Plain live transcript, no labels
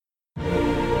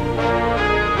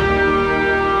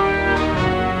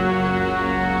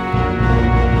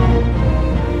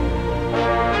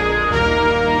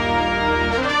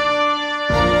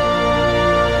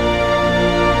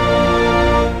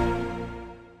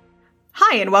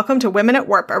Hi, and welcome to Women at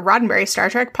Warp, a Roddenberry Star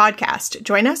Trek podcast.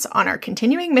 Join us on our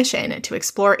continuing mission to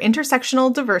explore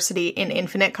intersectional diversity in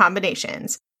infinite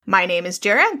combinations. My name is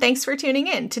Jera, and thanks for tuning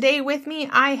in. Today with me,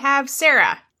 I have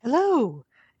Sarah. Hello.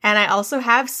 And I also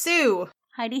have Sue.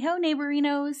 Heidi-ho,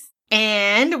 neighborinos.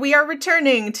 And we are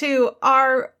returning to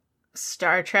our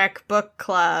Star Trek book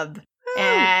club. Woo!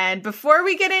 And before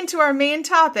we get into our main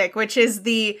topic, which is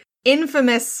the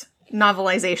infamous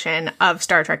novelization of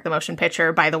Star Trek the Motion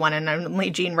Picture by the one and only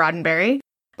Gene Roddenberry,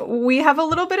 we have a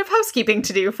little bit of housekeeping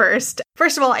to do first.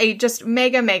 First of all, a just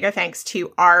mega thanks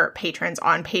to our patrons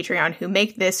on Patreon who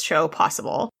make this show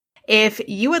possible. If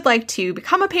you would like to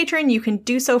become a patron, you can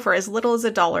do so for as little as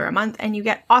 $1 a month, and you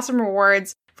get awesome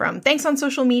rewards from thanks on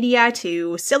social media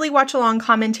to silly watch-along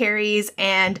commentaries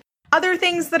and other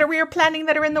things that we are planning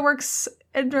that are in the works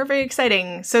and are very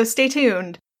exciting. So stay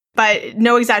tuned. But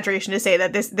no exaggeration to say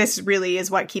that this really is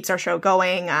what keeps our show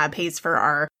going, pays for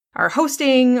our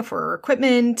hosting, for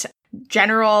equipment,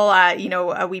 general,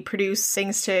 we produce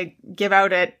things to give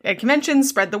out at conventions,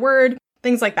 spread the word,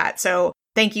 things like that. So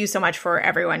thank you so much for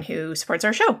everyone who supports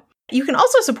our show. You can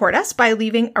also support us by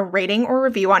leaving a rating or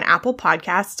review on Apple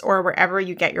Podcasts or wherever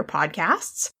you get your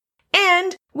podcasts.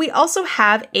 And we also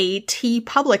have a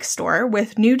TeePublic store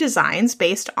with new designs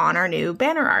based on our new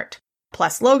banner art,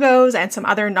 plus logos and some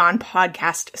other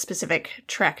non-podcast specific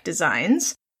Trek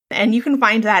designs. And you can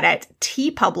find that at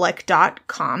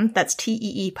teepublic.com. That's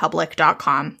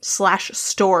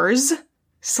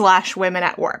teepublic.com/stores/women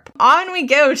at warp. On we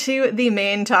go to the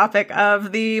main topic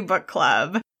of the book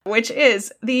club, which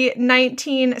is the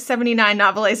 1979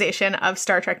 novelization of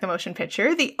Star Trek the Motion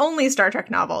Picture, the only Star Trek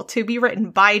novel to be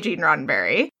written by Gene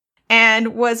Roddenberry,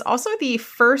 and was also the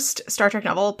first Star Trek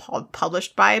novel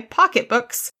published by Pocket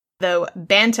Books, though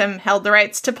Bantam held the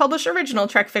rights to publish original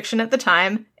Trek fiction at the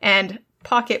time, and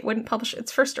Pocket wouldn't publish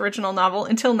its first original novel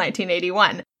until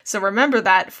 1981. So remember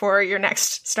that for your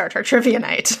next Star Trek trivia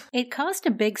night. It caused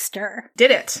a big stir. Did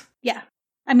it? Yeah.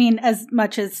 I mean, as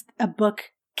much as a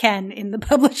book can in the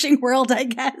publishing world, I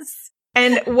guess.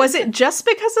 And was it just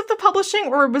because of the publishing,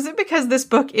 or was it because this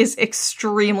book is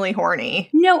extremely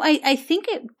horny? No, I think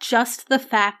it just the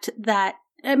fact that,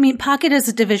 Pocket is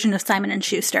a division of Simon &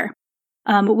 Schuster,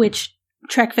 which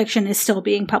Trek fiction is still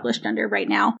being published under right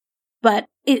now. But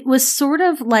it was sort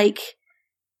of like,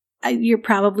 you're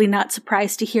probably not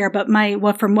surprised to hear, but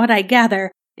from what I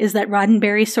gather, is that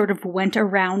Roddenberry sort of went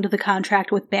around the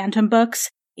contract with Bantam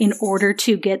Books in order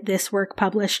to get this work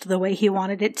published the way he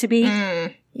wanted it to be.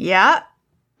 Yeah.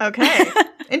 Okay.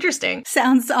 Interesting.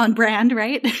 Sounds on brand,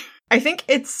 right? I think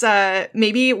it's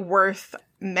maybe worth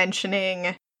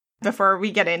mentioning before we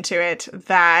get into it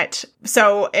that,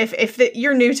 so if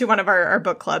you're new to one of our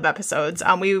book club episodes,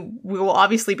 we will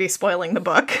obviously be spoiling the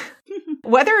book.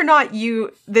 Whether or not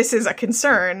this is a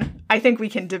concern, I think we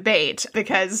can debate,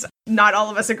 because not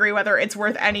all of us agree whether it's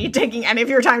worth taking any of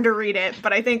your time to read it,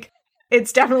 but I think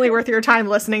it's definitely worth your time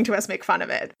listening to us make fun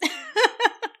of it.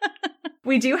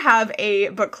 We do have a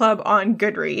book club on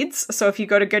Goodreads, so if you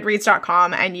go to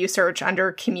goodreads.com and you search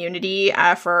under community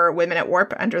for Women at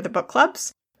Warp under the book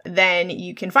clubs, then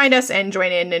you can find us and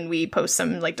join in, and we post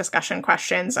some discussion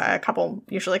questions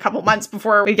usually a couple months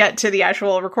before we get to the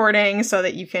actual recording so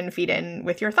that you can feed in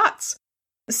with your thoughts.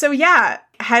 So yeah,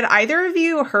 had either of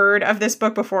you heard of this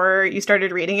book before you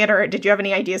started reading it, or did you have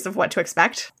any ideas of what to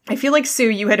expect? I feel like,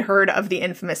 Sue, you had heard of the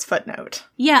infamous footnote.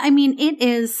 Yeah, it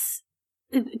is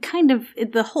kind of,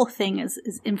 the whole thing is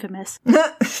infamous.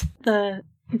 The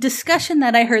discussion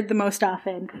that I heard the most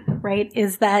often, right,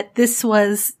 is that this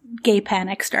was gay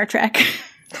panic Star Trek,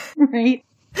 right?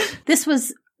 This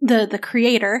was the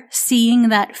creator seeing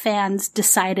that fans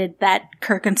decided that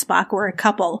Kirk and Spock were a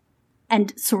couple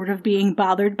and sort of being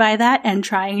bothered by that and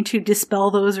trying to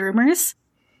dispel those rumors,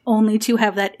 only to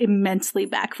have that immensely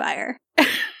backfire.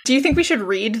 Do you think we should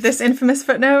read this infamous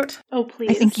footnote? Oh,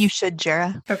 please. I think you should,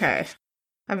 Jera. Okay.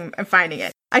 I'm finding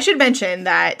it. I should mention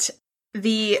that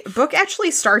the book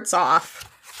actually starts off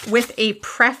with a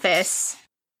preface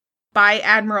by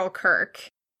Admiral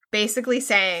Kirk, basically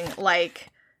saying,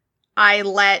 I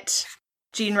let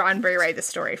Gene Roddenberry write this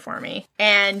story for me.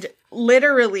 And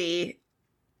literally,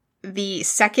 the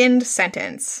second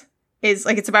sentence is,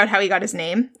 it's about how he got his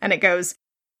name, and it goes,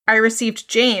 I received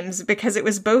James because it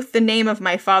was both the name of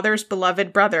my father's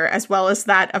beloved brother as well as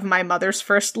that of my mother's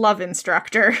first love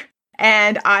instructor.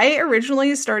 And I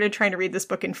originally started trying to read this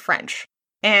book in French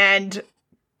and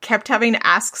kept having to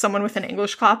ask someone with an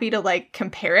English copy to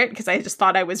compare it, because I just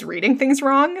thought I was reading things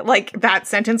wrong. That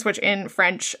sentence, which in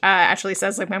French actually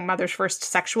says my mother's first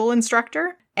sexual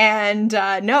instructor. And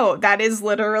no, that is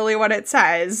literally what it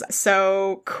says.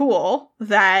 So cool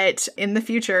that in the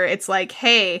future it's like,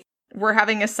 hey, we're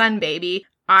having a son baby.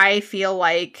 I feel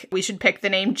like we should pick the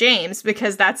name James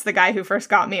because that's the guy who first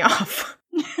got me off.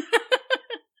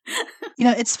 You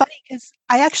know, it's funny because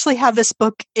I actually have this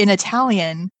book in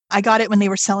Italian. I got it when they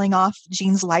were selling off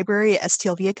Jean's library at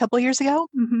STLV a couple years ago.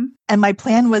 Mm-hmm. And my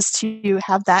plan was to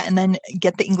have that and then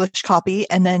get the English copy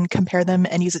and then compare them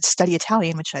and use it to study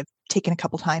Italian, which I've taken a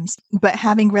couple times. But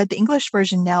having read the English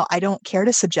version now, I don't care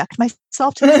to subject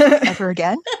myself to this ever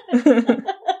again.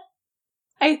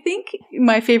 I think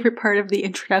my favorite part of the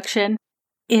introduction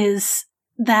is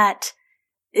that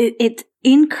it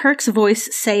in Kirk's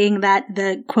voice saying that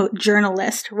the, quote,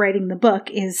 journalist writing the book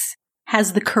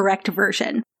has the correct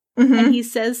version. Mm-hmm. And he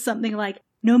says something like,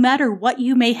 no matter what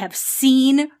you may have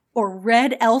seen or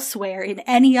read elsewhere in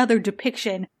any other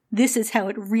depiction, this is how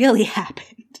it really happened.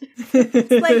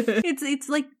 It's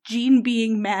like Gene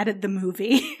being mad at the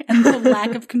movie and the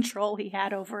lack of control he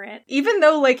had over it. Even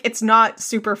though, like, it's not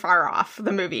super far off,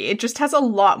 the movie, it just has a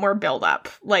lot more build-up.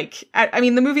 Like, I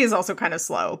mean, the movie is also kind of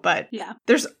slow, but yeah,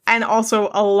 and also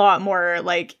a lot more,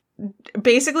 like,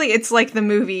 basically it's like the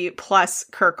movie plus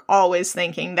Kirk always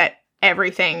thinking that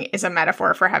everything is a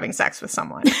metaphor for having sex with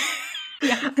someone.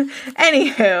 Yeah.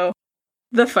 Anywho,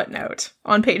 the footnote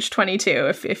on page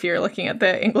 22, if you're looking at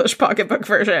the English pocketbook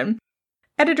version.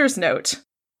 Editor's note.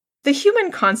 The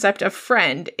human concept of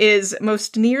friend is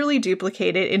most nearly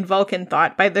duplicated in Vulcan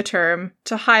thought by the term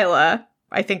Tahila.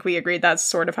 I think we agreed that's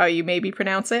sort of how you maybe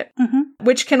pronounce it. Mm-hmm.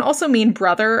 Which can also mean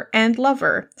brother and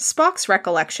lover. Spock's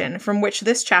recollection, from which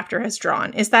this chapter has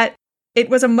drawn, is that it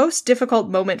was a most difficult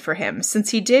moment for him, since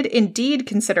he did indeed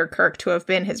consider Kirk to have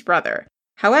been his brother.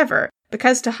 However,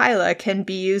 because Tahila can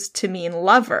be used to mean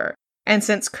lover, and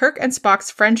since Kirk and Spock's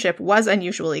friendship was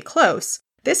unusually close,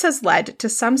 this has led to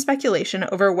some speculation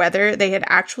over whether they had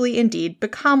actually indeed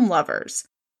become lovers.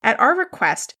 At our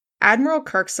request, Admiral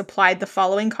Kirk supplied the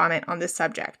following comment on this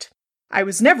subject. I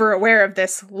was never aware of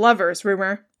this lovers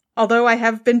rumor, although I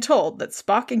have been told that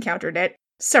Spock encountered it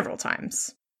several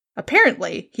times.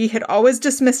 Apparently, he had always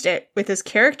dismissed it with his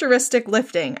characteristic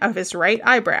lifting of his right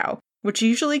eyebrow, which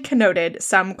usually connoted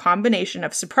some combination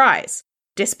of surprise,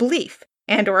 disbelief,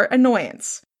 and/or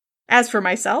annoyance. As for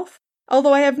myself,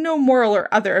 although I have no moral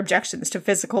or other objections to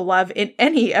physical love in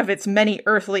any of its many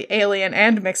earthly, alien,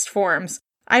 and mixed forms,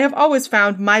 I have always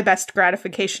found my best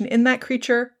gratification in that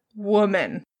creature,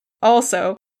 woman.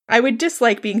 Also, I would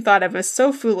dislike being thought of as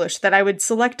so foolish that I would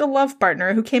select a love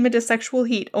partner who came into sexual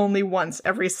heat only once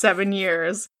every 7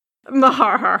 years.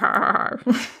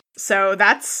 So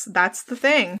that's the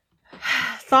thing.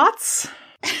 Thoughts?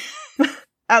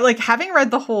 Like, having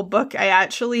read the whole book, I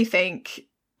actually think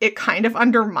it kind of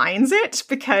undermines it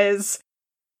because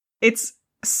it's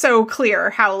so clear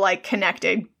how, like,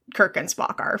 connected Kirk and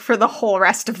Spock are for the whole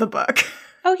rest of the book.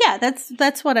 Oh yeah,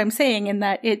 that's what I'm saying, in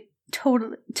that it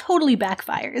totally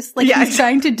backfires. Like, he's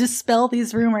trying to dispel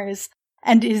these rumors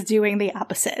and is doing the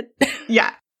opposite.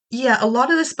 Yeah. Yeah, a lot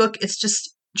of this book is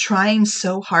just trying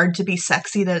so hard to be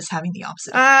sexy that it's having the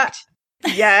opposite effect.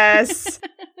 Yes.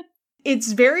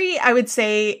 It's very, I would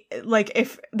say, like,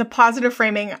 if the positive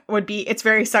framing would be, it's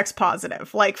very sex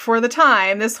positive. Like, for the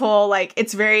time, this whole, like,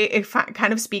 it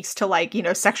kind of speaks to, like, you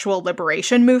know, sexual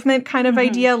liberation movement kind of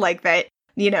idea. Like, that,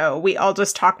 you know, we all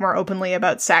just talk more openly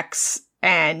about sex,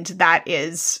 and that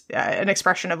is an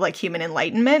expression of, like, human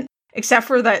enlightenment. Except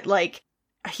for that, like,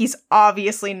 he's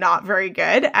obviously not very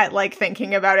good at, like,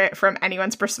 thinking about it from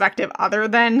anyone's perspective other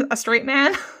than a straight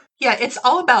man. Yeah, it's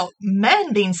all about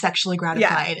men being sexually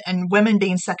gratified and women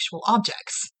being sexual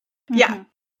objects. Yeah.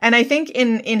 And I think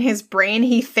in his brain,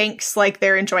 he thinks, like,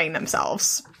 they're enjoying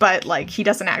themselves, but, like, he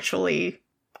doesn't actually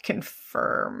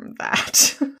confirm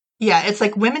that. Yeah, it's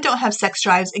like women don't have sex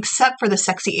drives except for the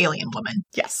sexy alien woman.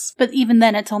 Yes. But even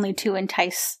then, it's only to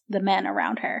entice the men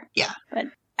around her. Yeah. But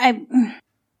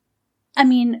I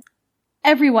mean,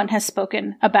 everyone has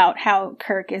spoken about how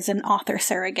Kirk is an author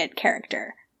surrogate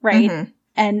character, right? Mm-hmm.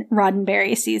 And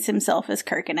Roddenberry sees himself as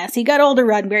Kirk, and as he got older,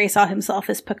 Roddenberry saw himself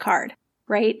as Picard,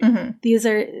 right? Mm-hmm. These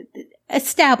are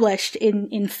established in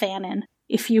fanon,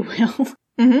 if you will.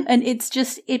 Mm-hmm. And it's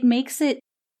just, it makes it,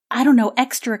 I don't know,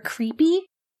 extra creepy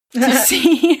to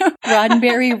see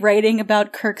Roddenberry writing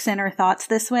about Kirk's inner thoughts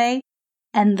this way.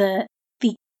 And the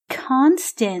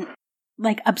constant,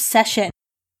 like, obsession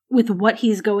with what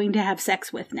he's going to have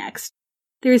sex with next.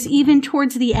 There's even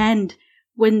towards the end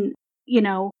when, you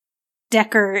know,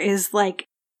 Decker is, like,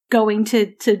 going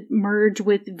to merge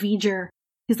with V'ger.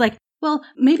 He's like, well,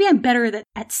 maybe I'm better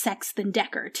at sex than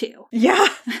Decker, too. Yeah.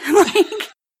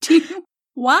 Like,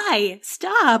 Why?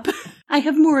 Stop. I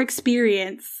have more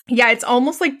experience. Yeah, it's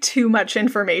almost like too much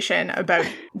information about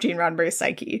Gene Roddenberry's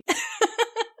psyche.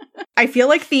 I feel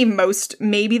like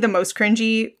maybe the most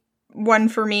cringy one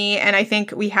for me, and I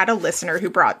think we had a listener who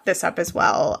brought this up as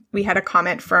well. We had a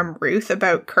comment from Ruth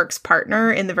about Kirk's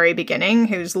partner in the very beginning,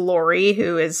 who's Lori,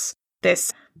 who is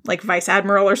this like vice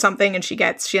admiral or something, and she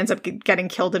ends up getting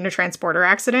killed in a transporter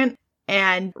accident.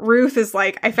 And Ruth is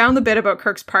like, I found the bit about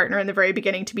Kirk's partner in the very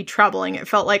beginning to be troubling. It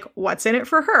felt like, what's in it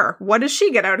for her? What does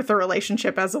she get out of the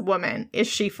relationship as a woman? Is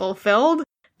she fulfilled?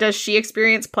 Does she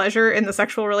experience pleasure in the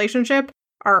sexual relationship?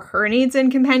 Are her needs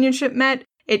and companionship met?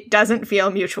 It doesn't feel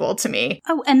mutual to me.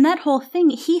 Oh, and that whole thing,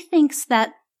 he thinks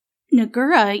that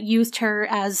Nagura used her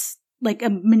as like a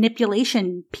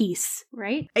manipulation piece,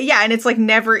 right? Yeah, and it's like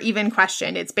never even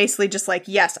questioned. It's basically just like,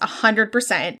 yes,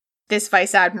 100%, this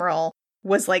vice admiral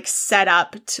was like set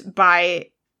up by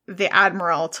the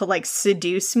admiral to like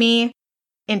seduce me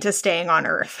into staying on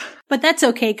Earth. But that's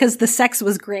okay, because the sex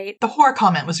was great. The whore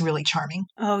comment was really charming.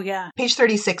 Oh, yeah. Page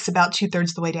 36, about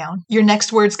 2/3 the way down. Your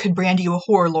next words could brand you a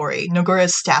whore, Lori.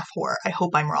 Nogura's staff whore. I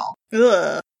hope I'm wrong.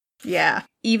 Ugh. Yeah.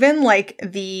 Even like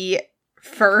the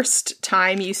first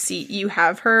time you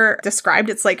have her described,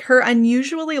 it's like her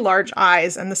unusually large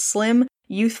eyes and the slim,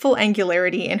 youthful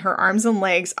angularity in her arms and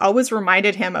legs always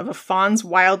reminded him of a fawn's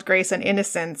wild grace and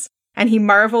innocence, and he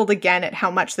marveled again at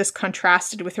how much this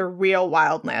contrasted with her real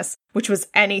wildness, which was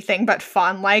anything but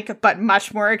fawn-like, but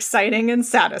much more exciting and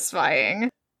satisfying.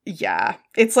 Yeah,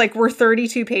 it's like we're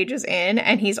 32 pages in,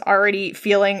 and he's already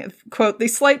feeling, quote, the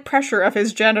slight pressure of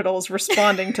his genitals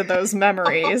responding to those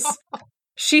memories.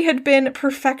 She had been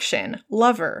perfection,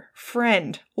 lover,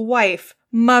 friend, wife,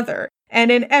 mother, and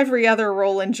in every other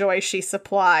role and joy she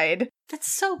supplied.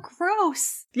 That's so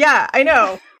gross. Yeah, I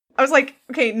know. I was like,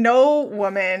 okay, no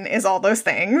woman is all those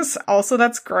things. Also,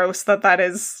 that's gross that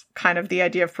is kind of the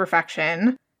idea of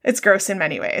perfection. It's gross in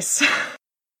many ways.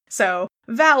 So,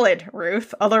 valid,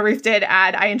 Ruth. Although Ruth did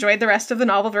add, I enjoyed the rest of the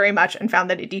novel very much and found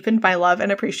that it deepened my love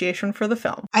and appreciation for the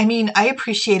film. I mean, I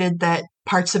appreciated that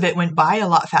parts of it went by a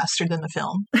lot faster than the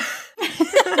film.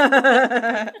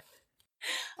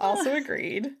 Also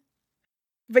agreed.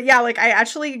 But yeah, like I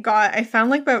found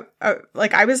like about,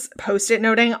 I was post-it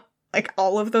noting like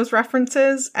all of those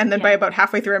references. And then by about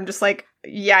halfway through, I'm just like,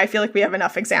 yeah, I feel like we have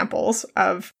enough examples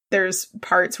of, there's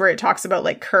parts where it talks about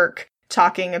like Kirk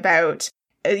talking about,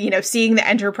 seeing the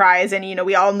Enterprise. And,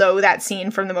 we all know that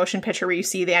scene from the motion picture where you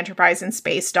see the Enterprise in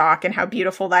space dock and how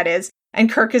beautiful that is.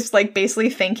 And Kirk is like basically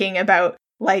thinking about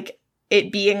like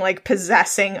it being like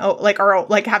possessing, or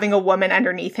like having a woman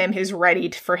underneath him who's ready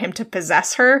for him to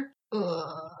possess her.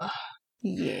 Ugh.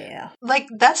 Yeah. Like,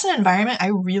 that's an environment I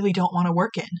really don't want to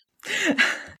work in.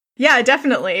 Yeah,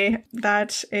 definitely.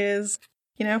 That is,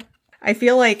 I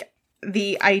feel like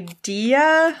the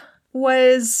idea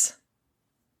was,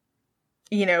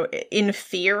 in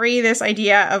theory, this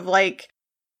idea of like,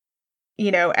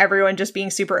 everyone just being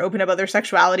super open about their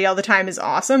sexuality all the time is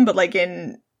awesome. But like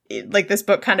this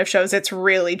book kind of shows it's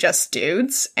really just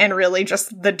dudes and really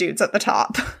just the dudes at the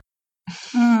top.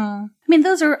 I mean,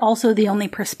 those are also the only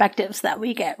perspectives that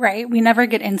we get, right? We never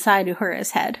get inside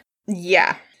Uhura's head.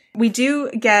 Yeah. We do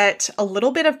get a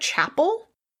little bit of Chapel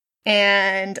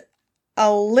and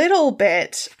a little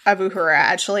bit of Uhura,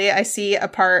 actually. I see a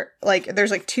part, like,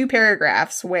 there's like 2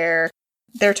 paragraphs where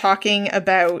they're talking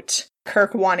about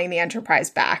Kirk wanting the Enterprise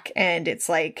back. And it's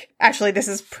like, actually, this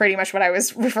is pretty much what I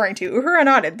was referring to. Uhura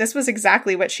nodded. This was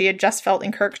exactly what she had just felt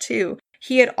in Kirk, too.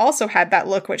 He had also had that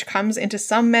look which comes into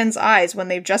some men's eyes when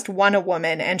they've just won a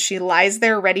woman and she lies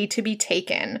there ready to be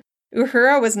taken.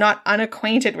 Uhura was not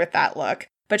unacquainted with that look,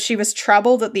 but she was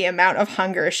troubled at the amount of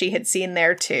hunger she had seen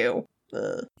there too.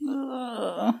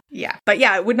 Ugh. Yeah, but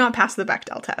yeah, it would not pass the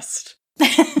Bechdel test.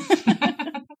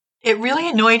 It really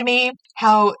annoyed me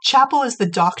how Chapel is the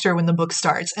doctor when the book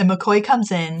starts, and McCoy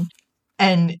comes in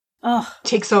and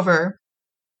takes over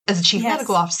as a chief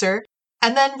medical officer,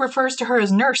 and then refers to her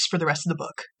as nurse for the rest of the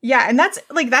book. Yeah, and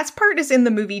that's part is in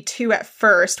the movie too at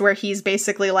first, where he's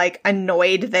basically like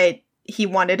annoyed that he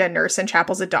wanted a nurse and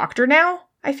Chapel's a doctor now,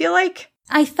 I feel like.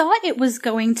 I thought it was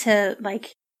going to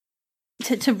like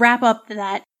to wrap up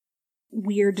that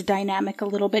weird dynamic a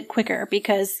little bit quicker,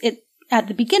 because at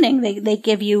the beginning they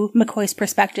give you McCoy's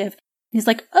perspective. He's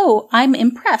like, oh, I'm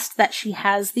impressed that she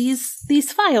has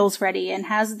these files ready and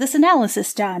has this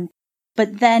analysis done.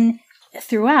 But then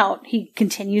throughout, he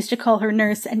continues to call her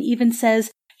nurse and even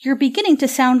says, you're beginning to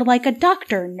sound like a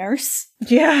doctor, nurse.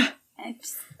 Yeah.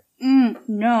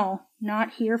 No.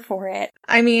 not here for it.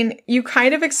 I mean, you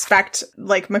kind of expect,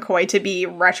 like, McCoy to be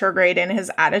retrograde in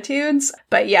his attitudes.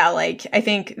 But yeah, like, I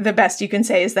think the best you can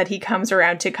say is that he comes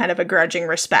around to kind of a grudging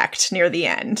respect near the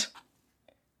end.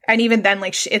 And even then,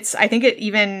 like, I think it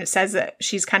even says that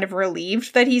she's kind of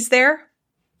relieved that he's there.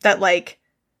 That, like,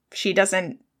 she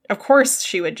doesn't, of course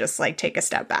she would just, like, take a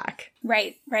step back.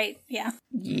 Right, yeah.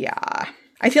 Yeah.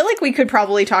 I feel like we could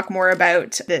probably talk more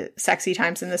about the sexy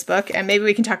times in this book, and maybe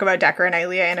we can talk about Decker and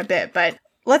Ilea in a bit, but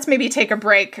let's maybe take a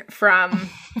break from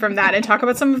that and talk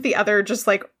about some of the other just,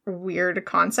 like, weird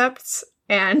concepts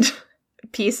and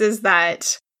pieces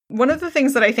that... One of the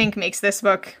things that I think makes this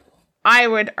book, I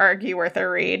would argue, worth a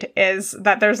read is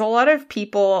that there's a lot of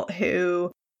people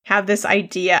who have this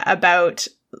idea about...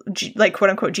 like,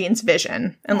 quote-unquote, Gene's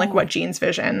vision, and, like, what Gene's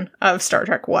vision of Star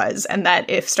Trek was, and that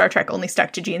if Star Trek only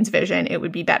stuck to Gene's vision, it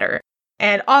would be better.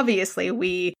 And obviously,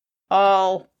 we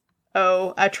all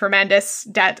owe a tremendous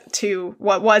debt to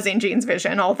what was in Gene's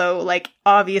vision, although, like,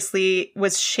 obviously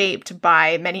was shaped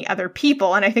by many other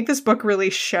people. And I think this book really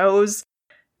shows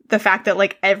the fact that,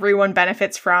 like, everyone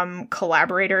benefits from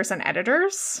collaborators and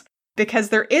editors. Because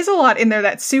there is a lot in there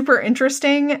that's super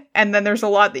interesting, and then there's a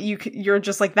lot that you're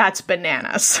just like, that's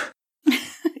bananas.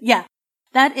 Yeah.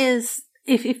 That is,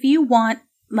 if you want,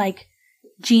 like,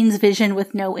 Gene's vision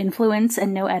with no influence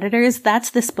and no editors,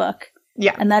 that's this book.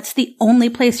 Yeah. And that's the only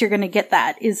place you're going to get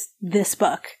that, is this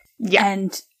book. Yeah.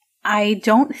 And I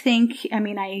don't think, I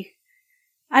mean, I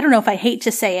don't know if I hate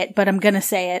to say it, but I'm going to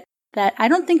say it, that I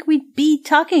don't think we'd be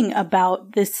talking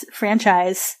about this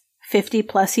franchise 50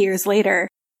 plus years later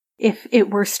if it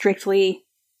were strictly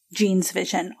Gene's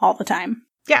vision all the time.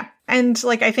 Yeah. And,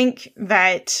 like, I think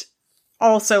that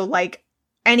also, like,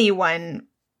 anyone,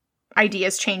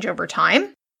 ideas change over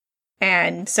time.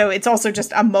 And so it's also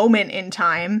just a moment in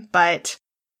time. But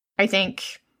I think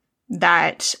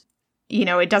that, you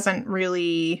know, it doesn't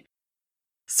really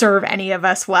serve any of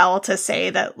us well to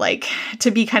say that, like, to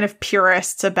be kind of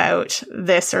purists about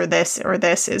this or this or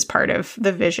this is part of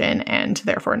the vision and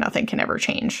therefore nothing can ever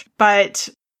change. But...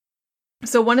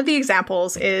 so one of the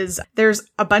examples is there's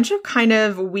a bunch of kind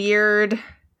of weird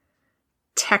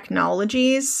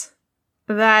technologies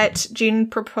that Gene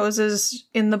proposes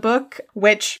in the book,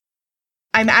 which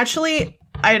I'd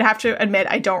have to admit,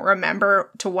 I don't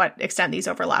remember to what extent these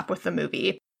overlap with the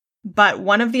movie. But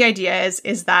one of the ideas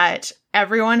is that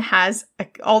everyone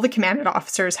all the commanded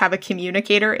officers have a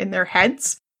communicator in their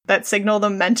heads that signal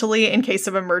them mentally in case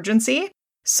of emergency.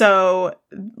 So,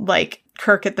 like,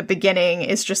 Kirk at the beginning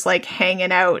is just, like,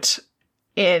 hanging out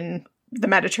in the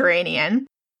Mediterranean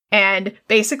and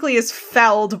basically is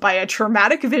felled by a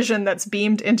traumatic vision that's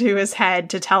beamed into his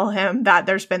head to tell him that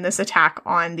there's been this attack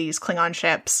on these Klingon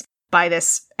ships by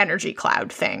this energy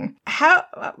cloud thing. How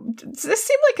does this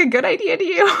seem like a good idea to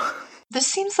you? This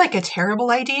seems like a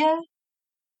terrible idea.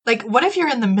 Like, what if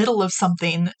you're in the middle of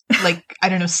something, like, I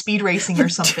don't know, speed racing or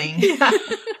something? Yeah.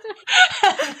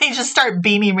 They just start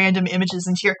beaming random images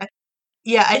into your head.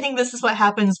 Yeah, I think this is what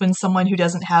happens when someone who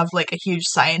doesn't have, like, a huge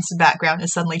science background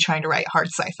is suddenly trying to write hard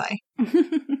sci-fi.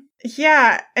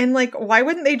 Yeah, and, like, why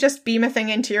wouldn't they just beam a thing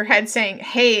into your head saying,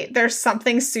 hey, there's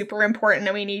something super important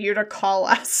and we need you to call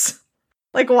us?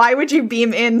 Like, why would you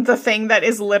beam in the thing that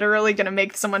is literally going to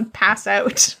make someone pass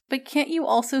out? But can't you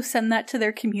also send that to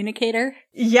their communicator?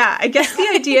 Yeah, I guess the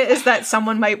idea is that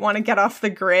someone might want to get off the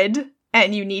grid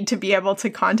and you need to be able to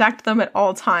contact them at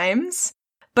all times.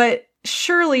 But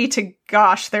surely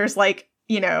there's, like,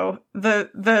 you know,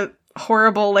 the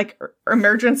horrible, like,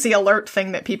 emergency alert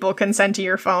thing that people can send to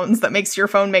your phones that makes your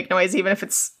phone make noise even if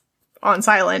it's on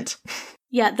silent.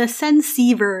 Yeah, the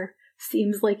Senseiver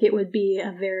seems like it would be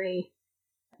a very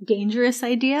dangerous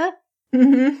idea.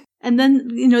 Mm-hmm. And then,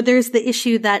 you know, there's the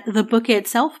issue that the book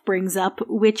itself brings up,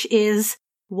 which is,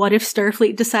 what if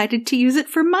Starfleet decided to use it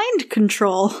for mind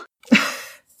control?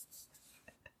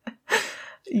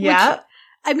 Yeah. Which,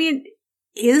 I mean,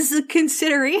 is a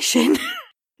consideration.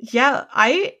 Yeah,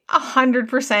 I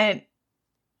 100%,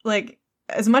 like,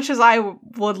 as much as I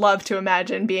would love to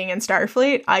imagine being in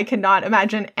Starfleet, I cannot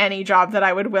imagine any job that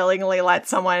I would willingly let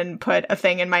someone put a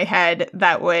thing in my head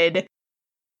that would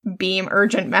beam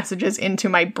urgent messages into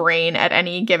my brain at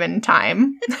any given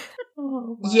time.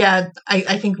 Oh, wow. Yeah,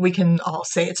 I think we can all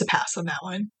say it's a pass on that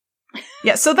one.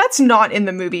 Yeah, so that's not in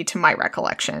the movie to my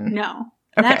recollection. No.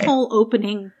 Okay. That whole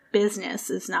opening business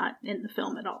is not in the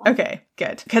film at all. Okay,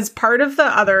 good. Because part of the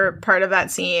other part of that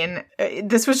scene,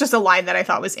 this was just a line that I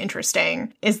thought was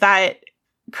interesting, is that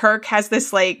Kirk has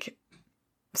this, like,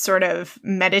 sort of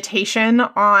meditation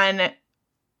on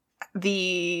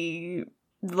the,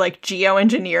 like,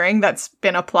 geoengineering that's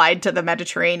been applied to the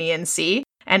Mediterranean Sea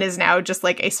and is now just,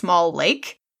 like, a small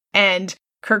lake. And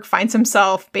Kirk finds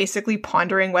himself basically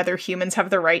pondering whether humans have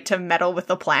the right to meddle with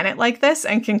the planet like this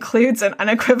and concludes an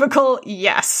unequivocal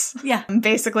yes. Yeah.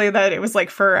 Basically that it was like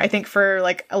for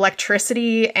like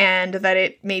electricity and that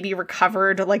it maybe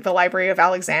recovered like the Library of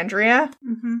Alexandria.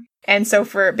 Mm-hmm. And so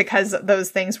because those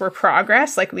things were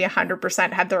progress, like we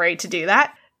 100% had the right to do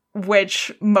that,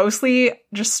 which mostly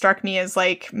just struck me as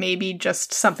like maybe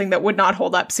just something that would not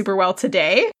hold up super well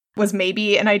today. Was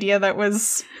maybe an idea that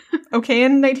was okay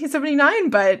in 1979,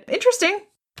 but interesting.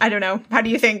 I don't know. How do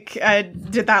you think,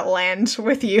 did that land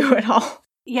with you at all?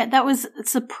 Yeah, that was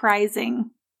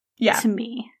surprising to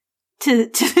me to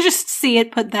just see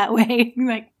it put that way.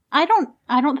 Like, I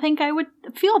don't think I would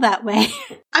feel that way.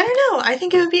 I don't know. I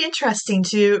think it would be interesting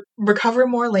to recover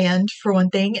more land for one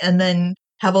thing, and then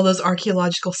have all those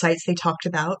archaeological sites they talked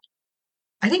about.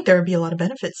 I think there would be a lot of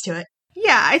benefits to it.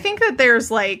 Yeah, I think that there's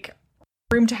like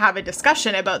room to have a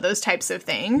discussion about those types of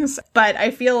things. But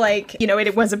I feel like, you know,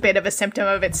 it was a bit of a symptom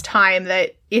of its time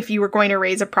that if you were going to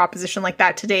raise a proposition like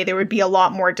that today, there would be a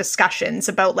lot more discussions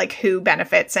about like who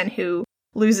benefits and who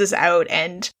loses out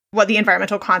and what the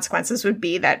environmental consequences would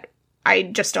be. That I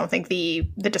just don't think the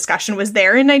discussion was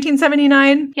there in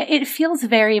 1979. Yeah, it feels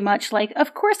very much like,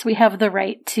 of course we have the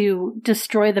right to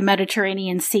destroy the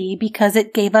Mediterranean Sea because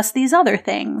it gave us these other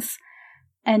things.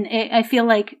 And I feel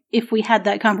like if we had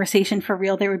that conversation for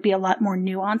real, there would be a lot more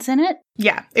nuance in it.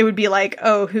 Yeah, it would be like,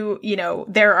 oh,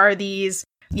 there are these,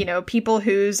 people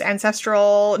whose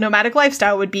ancestral nomadic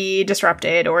lifestyle would be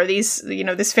disrupted, or these,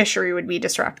 this fishery would be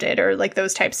disrupted, or like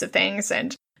those types of things.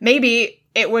 And maybe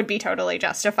it would be totally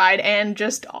justified and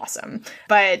just awesome.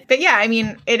 But yeah, I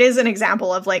mean, it is an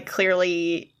example of like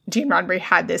clearly Gene Roddenberry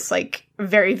had this like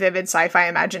very vivid sci-fi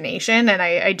imagination, and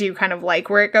I do kind of like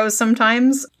where it goes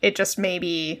sometimes. It just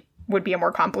maybe would be a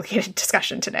more complicated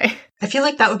discussion today. I feel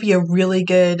like that would be a really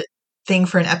good thing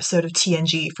for an episode of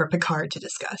TNG for Picard to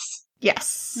discuss.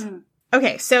 Yes.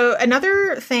 Okay, so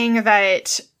another thing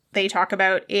that they talk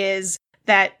about is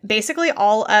that basically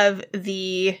all of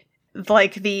the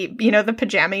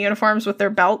pajama uniforms with their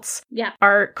belts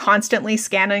are constantly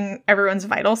scanning everyone's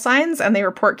vital signs, and they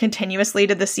report continuously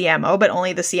to the CMO, but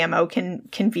only the CMO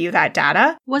can view that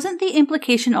data. Wasn't the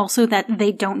implication also that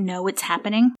they don't know it's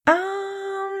happening?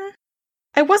 I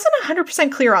wasn't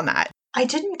 100% clear on that. I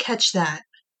didn't catch that.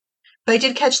 But I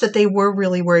did catch that they were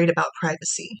really worried about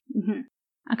privacy. Mm-hmm.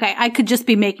 Okay, I could just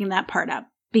be making that part up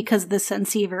because the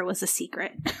Senseiver was a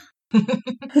secret.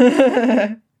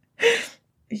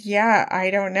 Yeah, I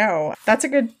don't know. That's a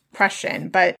good question,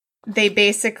 but they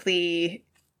basically,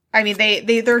 I mean,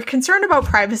 they're concerned about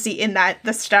privacy in that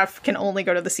the stuff can only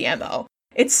go to the CMO.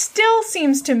 It still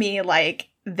seems to me like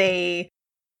they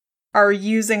are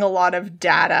using a lot of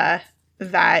data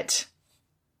that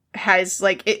has,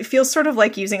 like, it feels sort of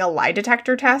like using a lie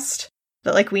detector test,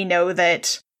 that, like, we know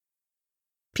that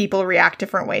people react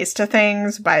different ways to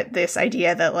things, but this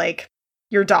idea that, like,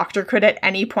 your doctor could at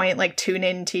any point, like, tune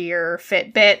into your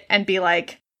Fitbit and be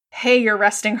like, hey, your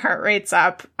resting heart rate's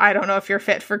up. I don't know if you're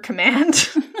fit for command.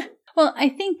 Well, I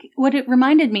think what it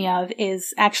reminded me of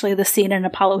is actually the scene in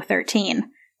Apollo 13,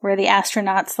 where the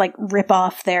astronauts, like, rip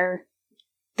off their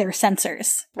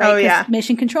sensors. Right? Oh, yeah. 'Cause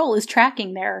Mission Control is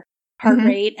tracking their heart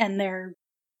rate and their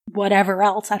whatever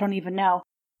else. I don't even know.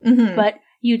 Mm-hmm. But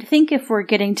you'd think if we're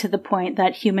getting to the point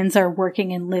that humans are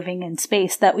working and living in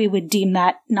space, that we would deem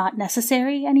that not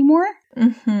necessary anymore.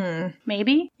 Mm-hmm.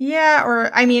 Maybe? Yeah,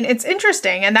 or, I mean, it's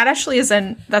interesting. And that actually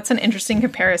that's an interesting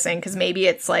comparison, because maybe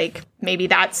it's like, maybe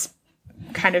that's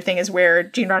kind of thing is where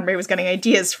Gene Roddenberry was getting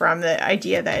ideas from, the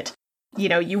idea that,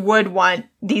 you would want,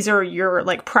 these are your,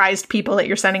 like, prized people that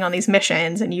you're sending on these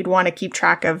missions, and you'd want to keep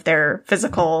track of their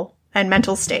physical and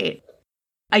mental state.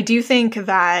 I do think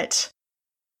that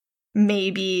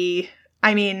maybe,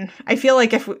 I mean, I feel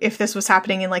like if this was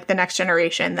happening in, like, the next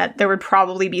generation, that there would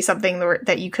probably be something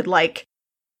that you could, like,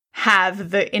 have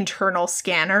the internal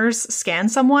scanners scan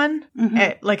someone,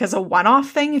 like, as a one-off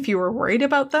thing if you were worried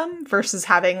about them, versus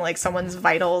having, like, someone's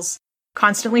vitals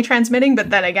constantly transmitting. But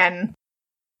then again,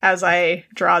 as I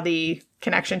draw the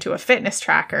connection to a fitness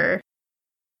tracker,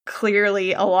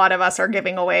 clearly a lot of us are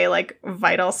giving away, like,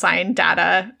 vital sign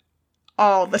data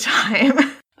all the time.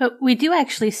 But we do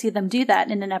actually see them do that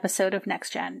in an episode of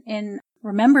Next Gen. In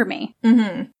Remember Me,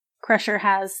 Crusher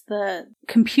has the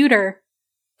computer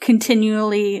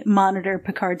continually monitor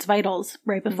Picard's vitals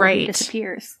right before he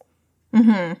disappears.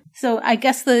 Mm-hmm. So I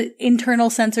guess the internal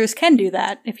sensors can do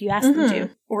that if you ask them to,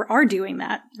 or are doing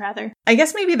that, rather. I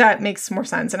guess maybe that makes more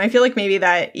sense. And I feel like maybe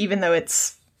that, even though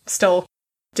it's still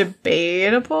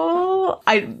debatable,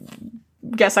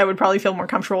 guess I would probably feel more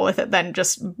comfortable with it than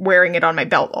just wearing it on my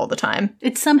belt all the time.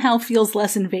 It somehow feels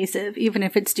less invasive, even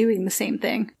if it's doing the same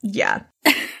thing. Yeah.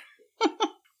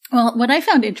 Well, what I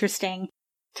found interesting,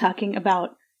 talking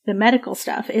about the medical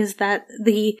stuff, is that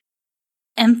the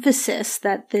emphasis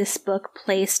that this book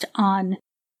placed on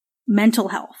mental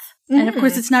health. And of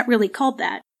course, it's not really called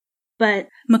that. But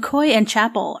McCoy and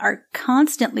Chapel are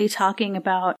constantly talking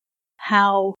about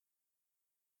how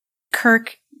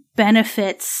Kirk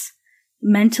benefits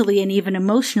mentally and even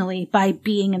emotionally by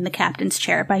being in the captain's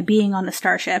chair, by being on the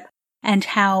starship, and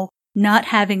how not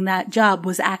having that job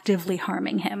was actively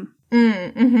harming him.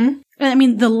 Mm-hmm. I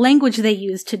mean, the language they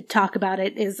use to talk about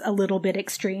it is a little bit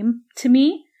extreme to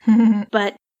me,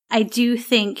 but I do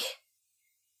think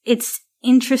it's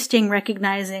interesting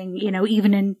recognizing,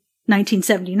 even in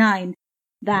 1979,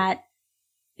 that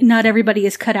not everybody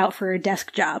is cut out for a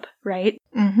desk job, right?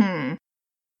 Mm-hmm.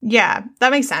 Yeah,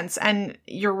 that makes sense. And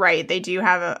you're right. They do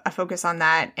have a focus on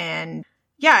that. And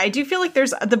yeah, I do feel like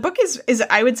the book is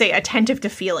I would say, attentive to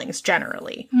feelings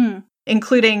generally,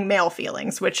 including male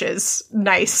feelings, which is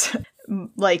nice.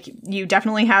 Like, you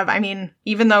definitely have, I mean,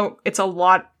 even though it's a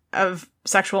lot of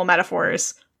sexual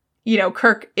metaphors,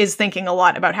 Kirk is thinking a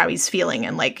lot about how he's feeling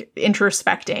and like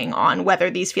introspecting on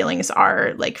whether these feelings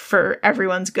are like for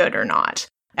everyone's good or not.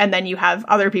 And then you have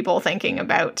other people thinking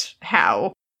about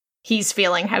how he's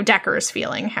feeling, how Decker's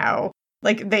feeling, how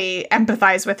like they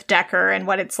empathize with Decker and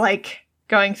what it's like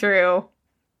going through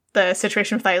the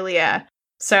situation with Ilea.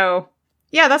 So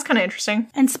yeah, that's kind of interesting.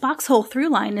 And Spock's whole through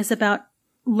line is about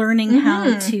learning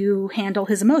how to handle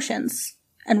his emotions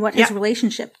and what his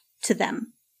relationship to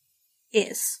them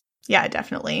is. Yeah,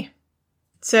 definitely.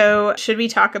 So should we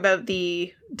talk about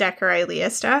the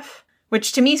Decker-Ilea stuff?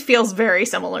 Which to me feels very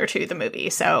similar to the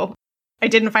movie. So I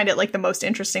didn't find it like the most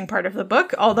interesting part of the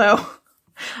book, although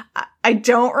I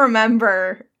don't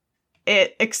remember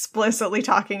it explicitly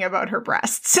talking about her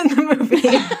breasts in the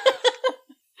movie.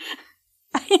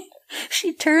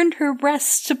 She turned her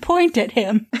breasts to point at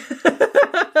him.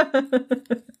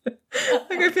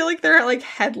 I feel like they're like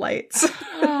headlights.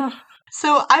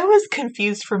 So I was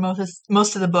confused for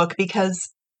most of the book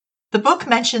because the book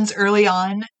mentions early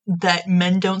on that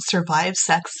men don't survive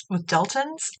sex with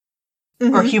Deltans,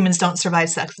 or humans don't survive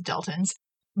sex with Deltans,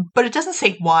 but it doesn't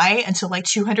say why until like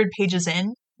 200 pages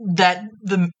in that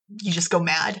you just go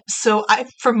mad. So I,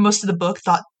 for most of the book,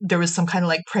 thought there was some kind of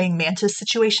like praying mantis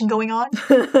situation going on.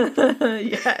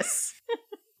 Yes.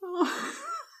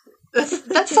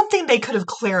 That's something they could have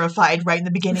clarified right in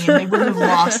the beginning, and they wouldn't have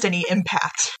lost any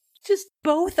impact. Just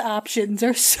both options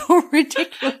are so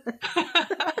ridiculous.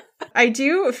 I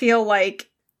do feel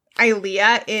like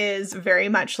Ilea is very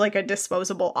much like a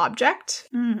disposable object.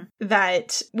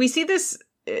 That we see this,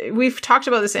 we've talked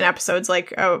about this in episodes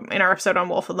like in our episode on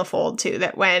Wolf in the Fold too,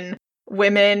 that when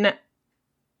women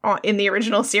in the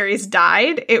original series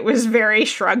died, it was very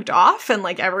shrugged off and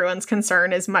like everyone's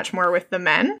concern is much more with the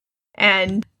men.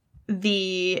 And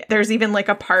there's even like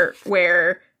a part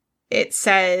where it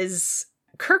says,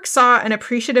 Kirk saw an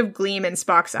appreciative gleam in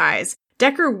Spock's eyes.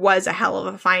 Decker was a hell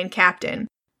of a fine captain.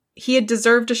 He had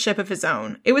deserved a ship of his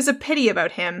own. It was a pity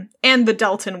about him, and the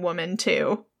Deltan woman,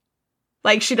 too.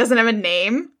 Like, she doesn't have a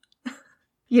name,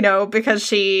 because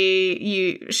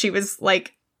she was,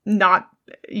 like, not,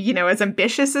 as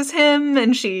ambitious as him,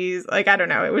 and she's, like, I don't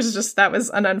know, it was just, that was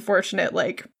an unfortunate,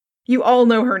 like, you all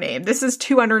know her name. This is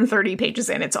 230 pages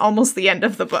in. It's almost the end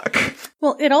of the book.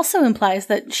 Well, it also implies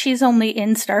that she's only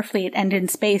in Starfleet and in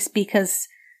space because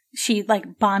she,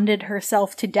 like, bonded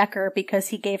herself to Decker because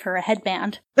he gave her a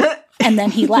headband. And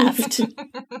then he left.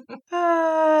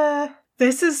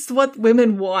 This is what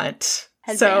women want.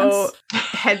 Headbands. So,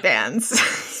 headbands.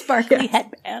 Sparkly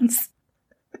headbands.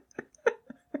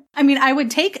 I mean, I would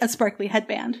take a sparkly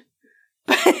headband.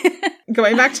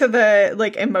 Going back to the,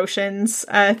 like, emotions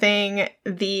thing,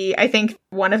 I think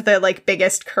one of the, like,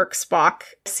 biggest Kirk-Spock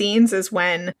scenes is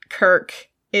when Kirk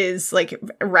is, like,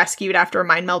 rescued after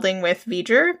mind melding with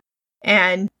V'ger,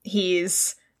 and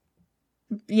he's,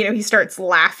 he starts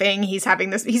laughing, he's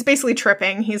basically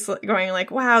tripping, he's going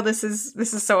like, wow, this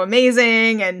is so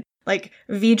amazing, and, like,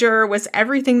 V'ger was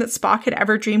everything that Spock had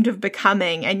ever dreamed of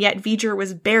becoming, and yet V'ger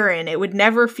was barren, it would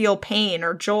never feel pain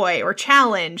or joy or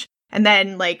challenge. And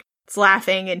then, like, it's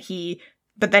laughing,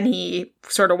 but then he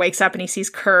sort of wakes up and he sees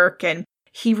Kirk, and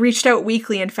he reached out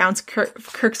weakly and found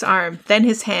Kirk's arm, then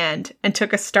his hand, and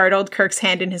took a startled Kirk's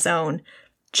hand in his own.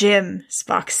 Jim,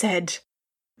 Spock said.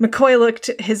 McCoy looked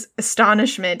his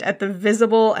astonishment at the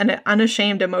visible and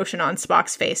unashamed emotion on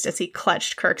Spock's face as he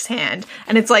clutched Kirk's hand.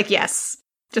 And it's like, yes,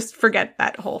 just forget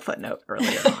that whole footnote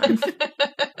earlier on.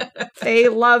 They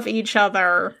love each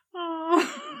other.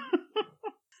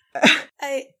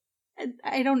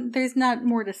 I don't, there's not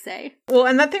more to say. Well,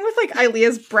 and that thing with, like,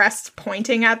 Ilea's breasts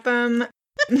pointing at them,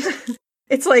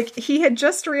 it's like he had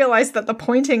just realized that the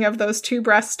pointing of those two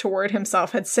breasts toward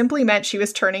himself had simply meant she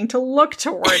was turning to look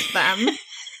toward them.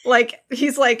 Like,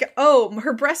 he's like, oh,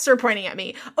 her breasts are pointing at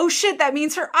me. Oh shit, that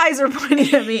means her eyes are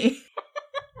pointing at me.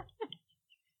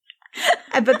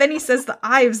 But then he says the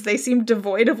eyes, they seem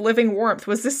devoid of living warmth.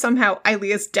 Was this somehow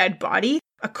Ilea's dead body?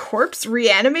 A corpse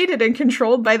reanimated and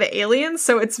controlled by the aliens?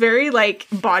 So it's very, like,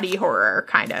 body horror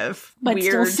kind of but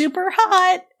weird. Still super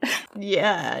hot.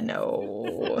 Yeah,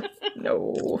 no.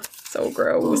 No. So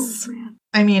gross. Oh, man.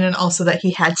 I mean, and also that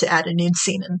he had to add a nude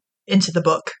scene into the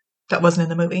book that wasn't in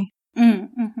the movie.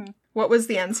 Mm-hmm. What was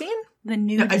the end scene? The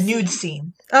nude No, a nude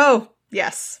scene. Oh,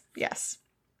 yes. Yes.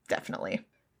 Definitely.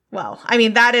 Well, I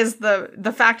mean, that is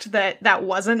the fact that that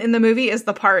wasn't in the movie is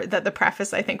the part that the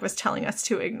preface, I think, was telling us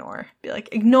to ignore. Be like,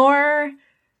 ignore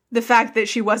the fact that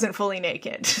she wasn't fully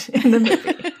naked in the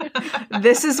movie.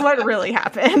 This is what really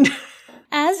happened.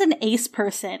 As an ace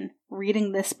person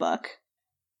reading this book,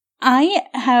 I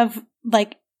have,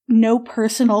 like, no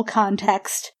personal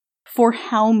context for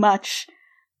how much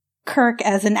Kirk,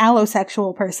 as an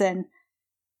allosexual person,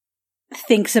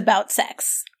 thinks about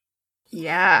sex.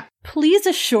 Yeah. Please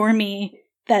assure me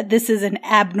that this is an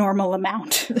abnormal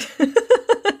amount.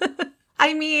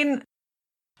 I mean,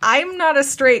 I'm not a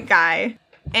straight guy,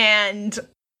 and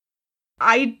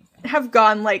I have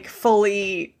gone, like,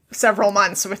 fully several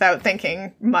months without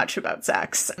thinking much about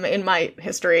sex in my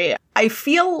history. I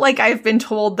feel like I've been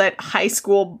told that high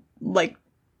school, like,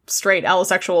 straight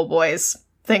allosexual boys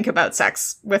think about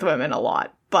sex with women a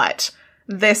lot, but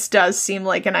this does seem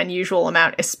like an unusual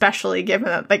amount, especially given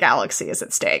that the galaxy is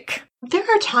at stake. There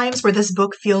are times where this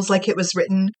book feels like it was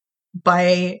written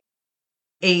by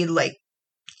a, like,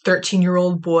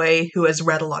 13-year-old boy who has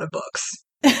read a lot of books.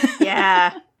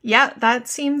 Yeah. Yeah, that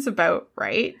seems about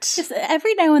right. Just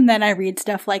every now and then I read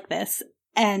stuff like this,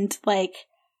 and, like,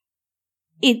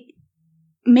 it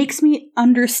makes me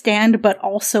understand but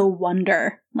also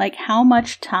wonder, like, how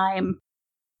much time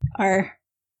are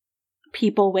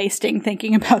people wasting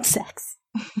thinking about sex?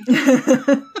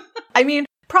 I mean,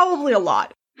 probably a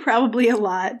lot. Probably a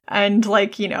lot. And,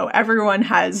 like, you know, everyone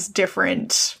has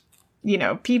different, you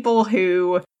know, people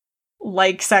who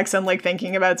like sex and like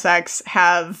thinking about sex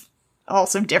have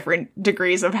also different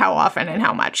degrees of how often and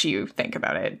how much you think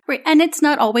about it. Right, and it's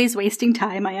not always wasting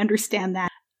time, I understand that.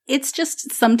 It's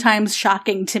just sometimes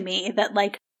shocking to me that,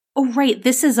 like, oh right,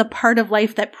 this is a part of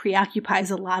life that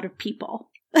preoccupies a lot of people.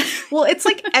 Well, it's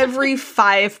like every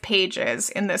 5 pages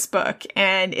in this book,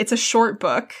 and it's a short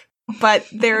book, but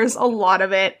there's a lot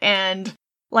of it, and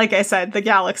like I said, the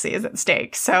galaxy is at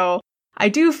stake. So I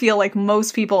do feel like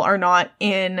most people are not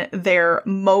in their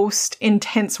most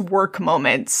intense work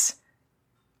moments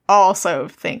also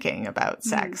thinking about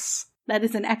sex. That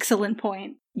is an excellent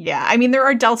point. Yeah, I mean, there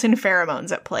are Delta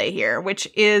pheromones at play here, which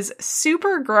is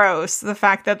super gross, the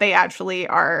fact that they actually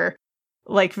are,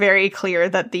 like, very clear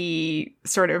that the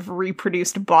sort of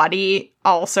reproduced body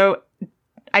also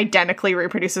identically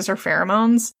reproduces her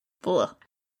pheromones. Ugh.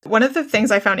 One of the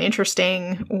things I found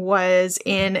interesting was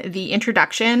in the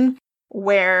introduction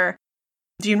where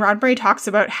Gene Roddenberry talks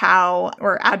about how,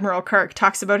 or Admiral Kirk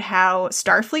talks about how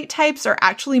Starfleet types are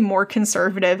actually more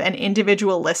conservative and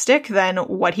individualistic than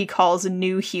what he calls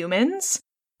new humans.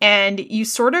 And you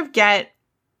sort of get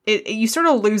it, you sort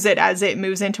of lose it as it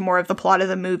moves into more of the plot of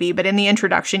the movie. But in the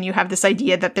introduction, you have this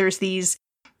idea that there's these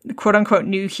quote unquote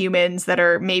new humans that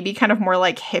are maybe kind of more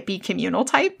like hippie communal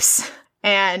types,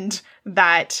 and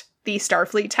that the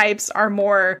Starfleet types are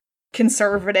more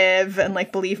conservative and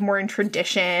like believe more in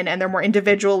tradition, and they're more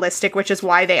individualistic, which is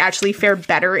why they actually fare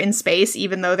better in space,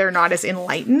 even though they're not as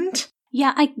enlightened.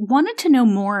 Yeah, I wanted to know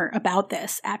more about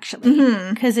this, actually,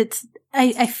 because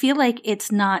I feel like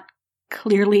it's not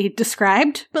clearly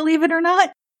described, believe it or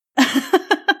not.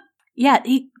 Yeah,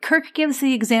 Kirk gives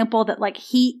the example that, like,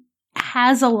 he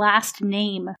has a last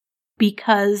name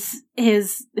because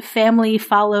his family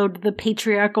followed the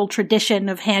patriarchal tradition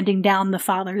of handing down the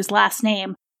father's last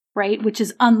name, right? Which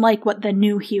is unlike what the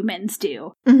new humans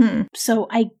do. Mm-hmm. So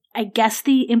I guess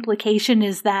the implication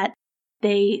is that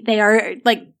they are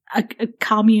like a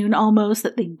commune almost,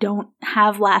 that they don't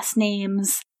have last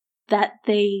names, that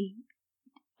they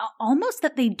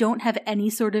don't have any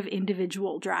sort of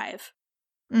individual drive.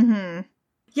 Mm-hmm.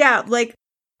 Yeah, like,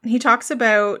 he talks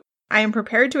about, I am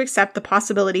prepared to accept the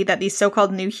possibility that these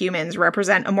so-called new humans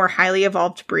represent a more highly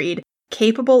evolved breed,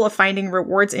 capable of finding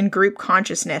rewards in group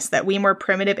consciousness that we more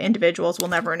primitive individuals will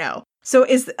never know. So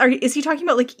is he talking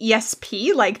about, like,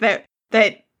 ESP? Like, that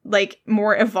like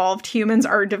more evolved humans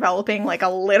are developing like a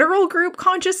literal group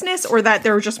consciousness or that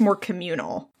they're just more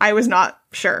communal. I was not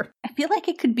sure. I feel like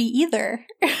it could be either.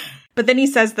 But then he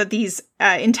says that these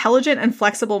intelligent and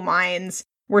flexible minds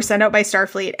were sent out by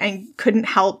Starfleet and couldn't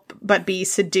help but be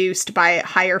seduced by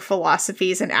higher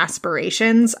philosophies and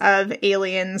aspirations of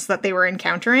aliens that they were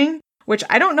encountering, which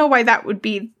I don't know why that would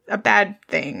be a bad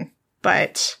thing,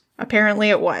 but apparently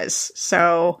it was.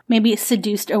 So maybe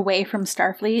seduced away from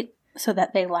Starfleet so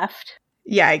that they left.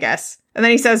 Yeah, I guess. And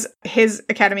then he says his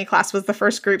Academy class was the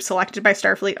first group selected by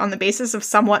Starfleet on the basis of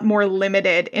somewhat more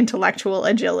limited intellectual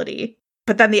agility.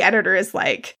 But then the editor is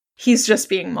like, he's just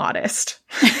being modest.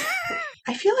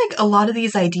 I feel like a lot of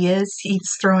these ideas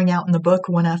he's throwing out in the book,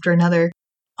 one after another,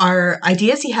 are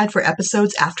ideas he had for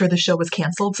episodes after the show was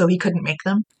canceled, so he couldn't make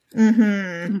them.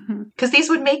 Because these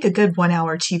would make a good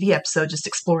 1-hour TV episode just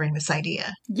exploring this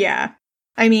idea. Yeah.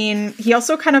 I mean, he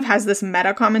also kind of has this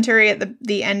meta commentary at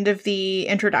the end of the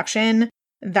introduction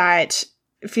that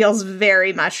feels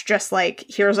very much just like,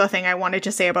 here's a thing I wanted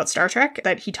to say about Star Trek,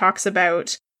 that he talks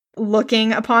about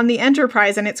looking upon the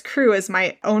Enterprise and its crew as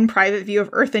my own private view of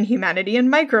Earth and humanity in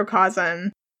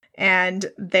microcosm. And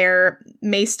there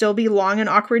may still be long and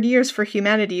awkward years for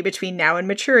humanity between now and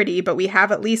maturity, but we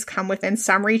have at least come within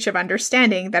some reach of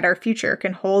understanding that our future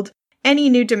can hold any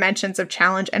new dimensions of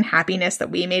challenge and happiness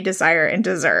that we may desire and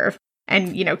deserve.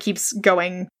 And, you know, keeps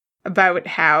going about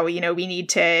how, you know, we need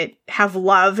to have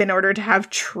love in order to have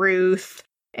truth.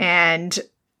 And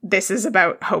this is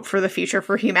about hope for the future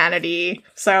for humanity.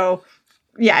 So,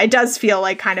 yeah, it does feel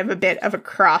like kind of a bit of a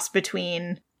cross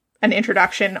between an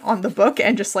introduction on the book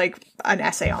and just like an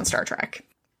essay on Star Trek,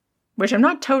 which I'm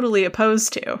not totally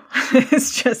opposed to.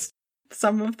 It's just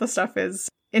some of the stuff is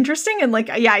interesting. And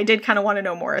like, yeah, I did kind of want to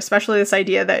know more, especially this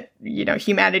idea that, you know,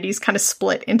 humanity's kind of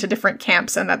split into different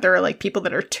camps and that there are like people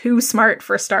that are too smart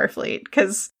for Starfleet.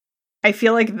 Because I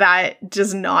feel like that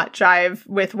does not jive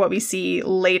with what we see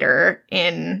later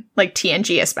in like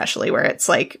TNG, especially where it's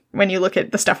like when you look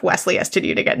at the stuff Wesley has to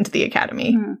do to get into the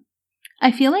Academy.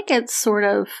 I feel like it's sort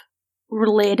of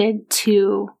related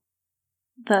to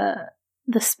the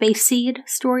Space Seed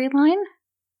storyline,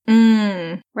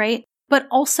 right? But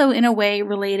also in a way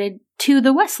related to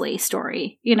the Wesley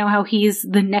story. You know, how he's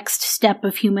the next step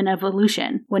of human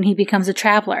evolution when he becomes a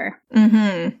traveler.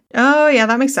 Oh, yeah,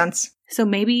 that makes sense. So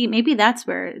maybe that's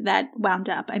where that wound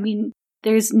up. I mean,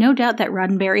 there's no doubt that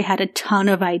Roddenberry had a ton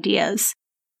of ideas,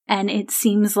 and it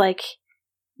seems like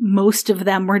most of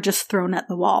them were just thrown at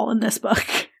the wall in this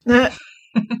book.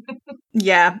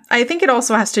 Yeah, I think it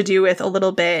also has to do with a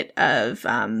little bit of,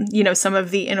 you know, some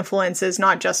of the influences,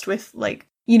 not just with like,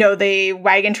 you know, the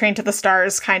Wagon Train to the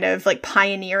Stars kind of like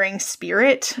pioneering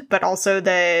spirit, but also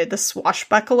the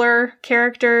swashbuckler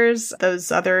characters,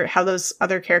 how those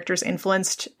other characters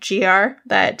influenced GR,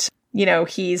 that, you know,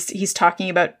 he's talking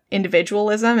about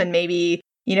individualism and maybe,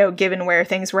 you know, given where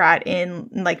things were at in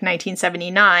like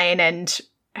 1979 and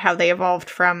how they evolved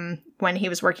from when he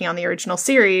was working on the original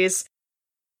series,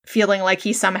 feeling like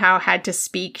he somehow had to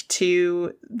speak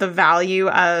to the value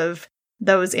of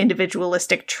those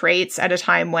individualistic traits at a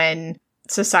time when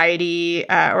society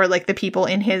or like the people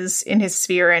in his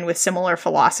sphere and with similar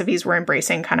philosophies were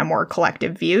embracing kind of more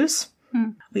collective views.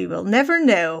 We will never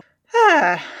know.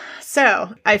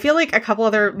 So I feel like a couple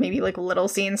other maybe like little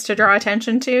scenes to draw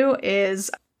attention to is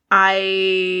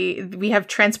we have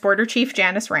Transporter Chief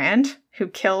Janice Rand, who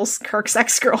kills Kirk's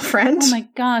ex-girlfriend. Oh my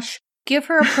gosh. Give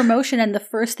her a promotion, and the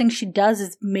first thing she does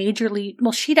is majorly...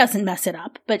 Well, she doesn't mess it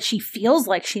up, but she feels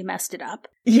like she messed it up.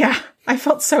 Yeah, I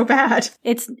felt so bad.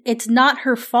 It's not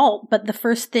her fault, but the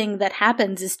first thing that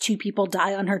happens is 2 people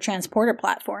die on her transporter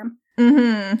platform.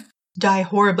 Die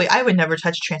horribly. I would never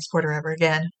touch a transporter ever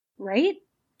again. Right?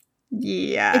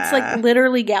 Yeah. It's like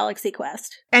literally Galaxy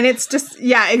Quest. And it's just...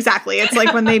 Yeah, exactly. It's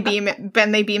like when they beam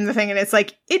the thing, and it's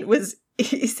like,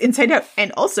 it's inside out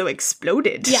and also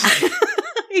exploded. Yeah.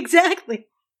 Exactly.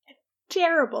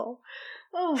 Terrible.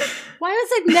 Oh, why was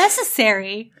it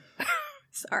necessary?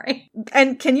 Sorry.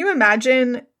 And can you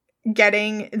imagine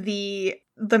getting the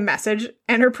message,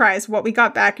 Enterprise, what we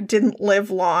got back didn't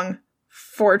live long,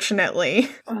 fortunately.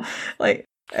 Like,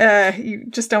 you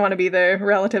just don't want to be the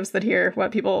relatives that hear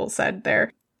what people said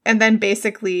there. And then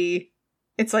basically,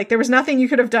 it's like, there was nothing you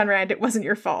could have done, Rand. It wasn't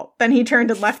your fault. Then he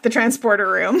turned and left the transporter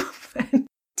room.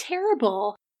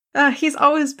 Terrible. He's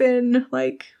always been,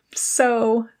 like,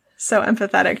 so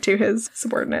empathetic to his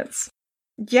subordinates.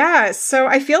 Yeah, so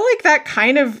I feel like that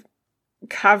kind of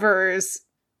covers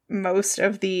most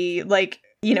of the, like,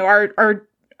 you know, our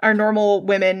normal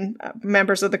women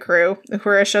members of the crew.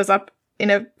 Uhura shows up in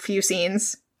a few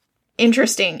scenes.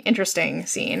 interesting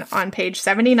scene on page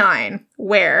 79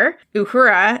 where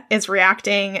Uhura is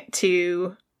reacting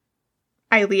to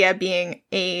Ilea being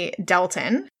a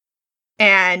Deltan,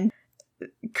 and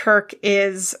Kirk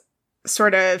is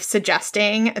sort of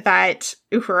suggesting that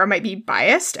Uhura might be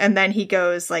biased, and then he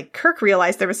goes, like, Kirk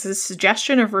realized there was a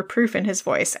suggestion of reproof in his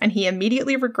voice, and he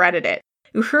immediately regretted it.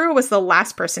 Uhura was the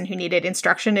last person who needed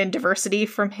instruction in diversity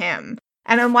from him.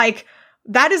 And I'm like,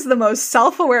 that is the most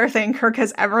self-aware thing Kirk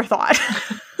has ever thought.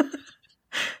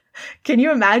 Can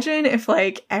you imagine if,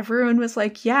 like, everyone was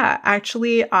like, yeah,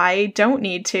 actually, I don't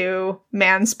need to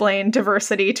mansplain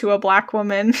diversity to a Black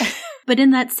woman. But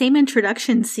in that same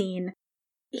introduction scene,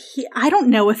 I don't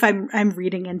know if I'm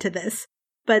reading into this,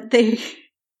 but they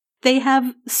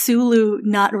have Sulu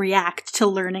not react to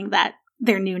learning that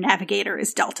their new navigator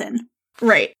is Deltan.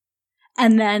 Right.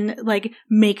 And then, like,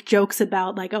 make jokes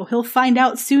about, like, oh, he'll find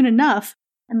out soon enough.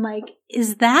 And, like,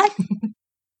 is that,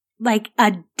 like,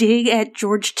 a dig at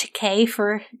George Takei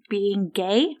for being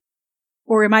gay?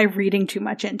 Or am I reading too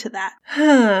much into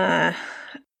that?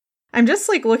 I'm just,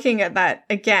 like, looking at that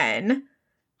again.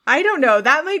 I don't know.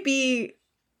 That might be...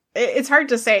 It's hard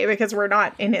to say because we're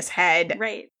not in his head.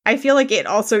 Right. I feel like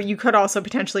you could also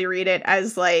potentially read it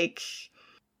as, like...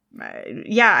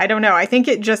 yeah, I don't know. I think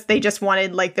they just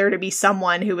wanted, like, there to be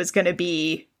someone who was going to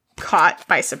be caught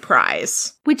by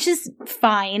surprise. Which is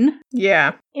fine.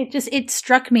 Yeah. It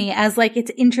struck me as, like,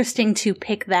 it's interesting to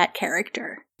pick that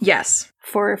character. Yes.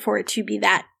 For it to be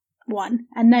that one.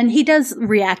 And then he does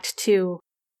react to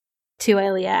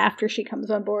Ilea after she comes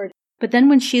on board. But then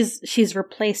when she's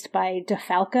replaced by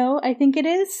DeFalco, I think it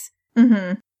is.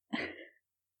 Mm-hmm.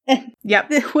 And yep.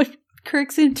 What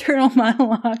Kirk's internal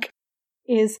monologue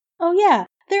is, oh yeah,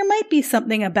 there might be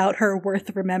something about her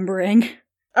worth remembering.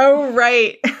 Oh,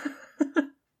 right.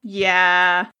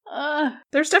 Yeah.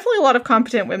 There's definitely a lot of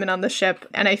competent women on the ship,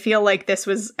 and I feel like this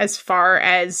was as far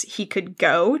as he could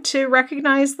go to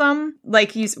recognize them.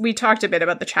 Like, we talked a bit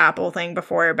about the chapel thing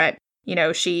before, but, you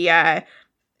know,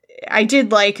 I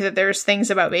did like that there's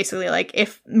things about basically, like,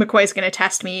 if McCoy's going to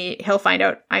test me, he'll find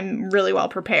out I'm really well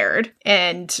prepared.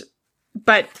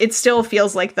 But it still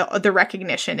feels like the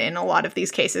recognition in a lot of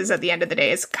these cases at the end of the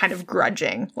day is kind of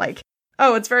grudging. Like,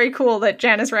 oh, it's very cool that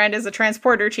Janice Rand is a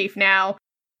transporter chief now.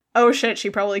 Oh shit, she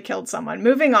probably killed someone.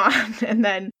 Moving on. And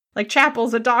then, like,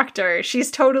 Chapel's a doctor. She's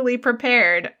totally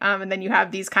prepared. And then you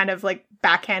have these kind of, like,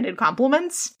 backhanded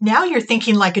compliments. Now you're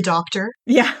thinking like a doctor.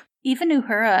 Yeah. Even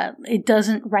Uhura, it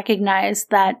doesn't recognize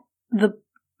that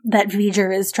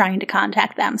V'ger is trying to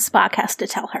contact them. Spock has to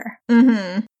tell her.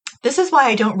 Mm-hmm. This is why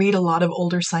I don't read a lot of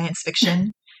older science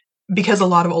fiction, because a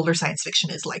lot of older science fiction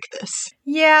is like this.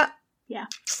 Yeah. Yeah.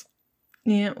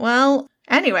 Yeah. Well,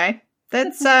 anyway,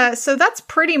 so that's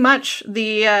pretty much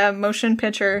the motion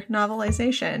picture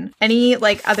novelization. Any,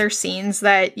 like, other scenes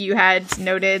that you had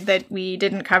noted that we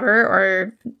didn't cover,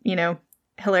 or, you know,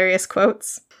 hilarious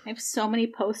quotes? I have so many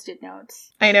Post-it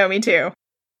notes. I know, me too.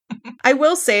 I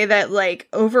will say that, like,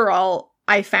 overall,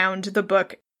 I found the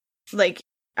book, like,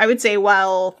 I would say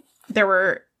while there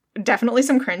were definitely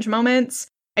some cringe moments,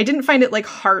 I didn't find it, like,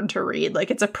 hard to read. Like,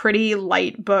 it's a pretty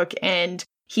light book, and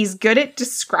he's good at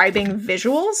describing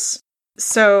visuals.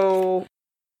 So,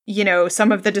 you know,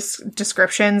 some of the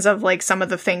descriptions of, like, some of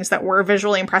the things that were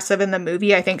visually impressive in the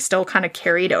movie, I think still kind of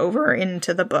carried over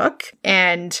into the book,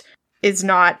 and is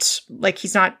not, like,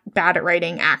 he's not bad at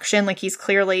writing action. Like, he's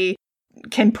clearly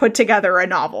can put together a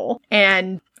novel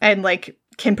and like,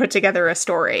 can put together a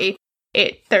story.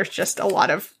 There's just a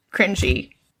lot of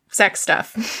cringy sex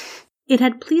stuff. It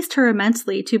had pleased her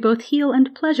immensely to both heal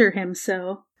and pleasure him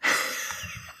so.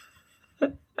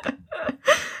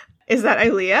 Is that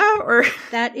Ilea, or?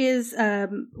 That is,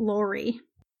 Lori.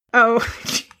 Oh,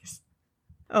 jeez.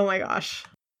 Oh my gosh.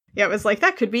 Yeah, it was like,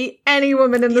 that could be any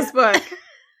woman in this book.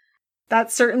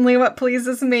 That's certainly what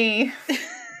pleases me.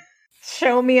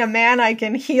 Show me a man I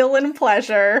can heal in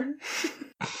pleasure.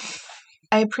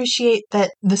 I appreciate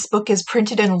that this book is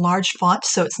printed in a large font,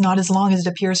 so it's not as long as it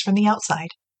appears from the outside.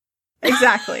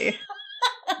 Exactly.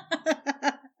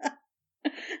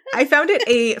 I found it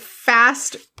a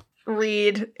fast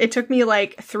read. It took me,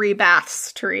 like, 3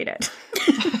 baths to read it.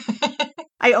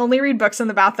 I only read books in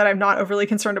the bath that I'm not overly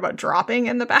concerned about dropping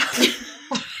in the bath.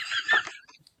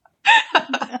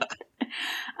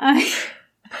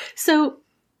 So,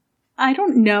 I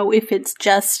don't know if it's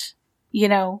just, you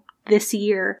know, this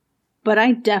year, but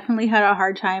I definitely had a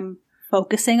hard time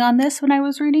focusing on this when I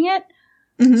was reading it.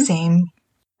 Mm-hmm. Same.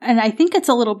 And I think it's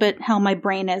a little bit how my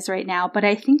brain is right now, but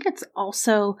I think it's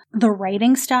also the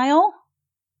writing style.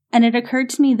 And it occurred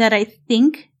to me that I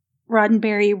think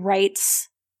Roddenberry writes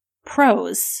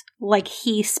prose like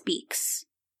he speaks.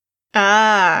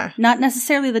 Ah. Not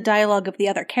necessarily the dialogue of the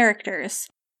other characters,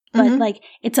 but like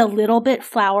it's a little bit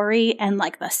flowery and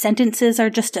like the sentences are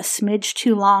just a smidge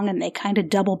too long and they kind of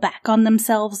double back on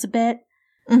themselves a bit.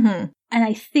 Mm-hmm. And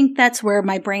I think that's where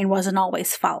my brain wasn't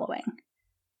always following,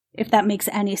 if that makes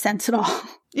any sense at all.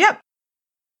 Yep.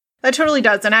 That totally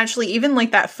does. And actually, even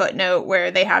like that footnote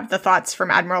where they have the thoughts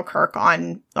from Admiral Kirk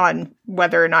on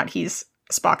whether or not he's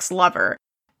Spock's lover,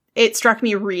 it struck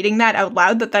me reading that out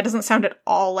loud that doesn't sound at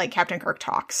all like Captain Kirk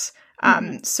talks.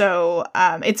 So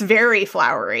it's very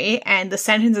flowery and the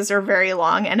sentences are very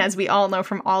long. And as we all know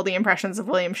from all the impressions of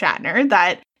William Shatner,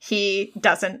 that he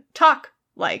doesn't talk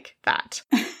like that.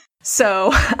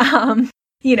 So,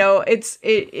 you know,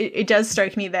 it does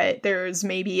strike me that there's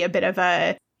maybe a bit of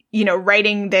a, you know,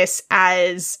 writing this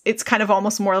as it's kind of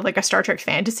almost more like a Star Trek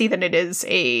fantasy than it is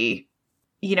a,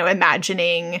 you know,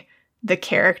 imagining the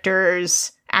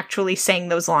characters actually saying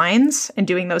those lines and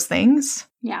doing those things.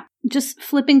 Yeah. Just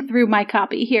flipping through my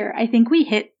copy here, I think we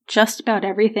hit just about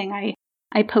everything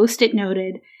I post-it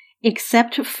noted,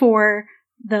 except for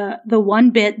the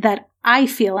one bit that I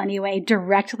feel anyway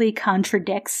directly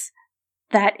contradicts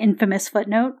that infamous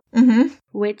footnote,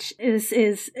 which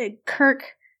is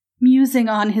Kirk musing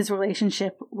on his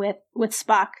relationship with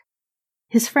Spock,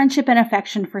 his friendship and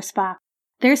affection for Spock.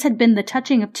 Theirs had been the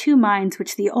touching of two minds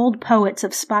which the old poets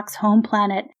of Spock's home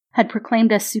planet had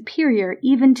proclaimed as superior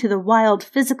even to the wild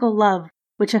physical love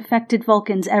which affected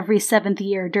Vulcans every 7th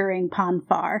year during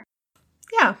Ponfar.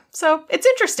 Yeah, so it's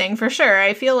interesting for sure.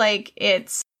 I feel like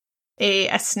it's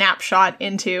a snapshot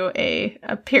into a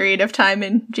period of time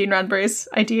in Gene Roddenberry's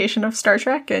ideation of Star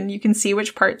Trek, and you can see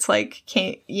which parts like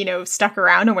stuck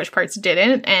around and which parts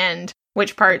didn't, and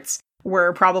which parts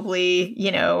were probably,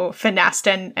 you know, finessed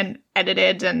and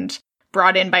edited and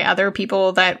brought in by other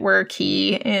people that were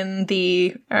key in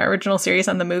the original series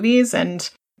and the movies,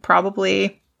 and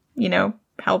probably, you know,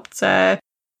 helped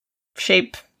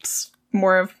shape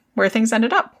more of where things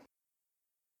ended up.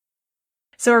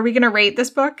 So are we going to rate this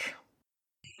book?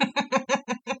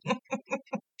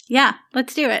 Yeah,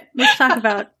 let's do it. Let's talk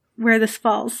about where this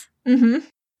falls.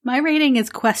 My rating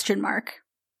is question mark.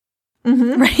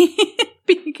 Right?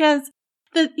 Because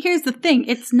here's the thing,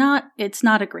 it's not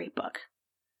a great book.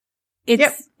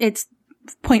 It's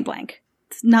point blank.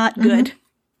 It's not good,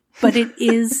 but it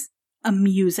is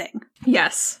amusing.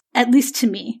 Yes. At least to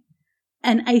me.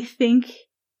 And I think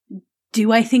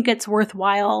it's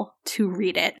worthwhile to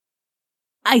read it?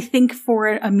 I think for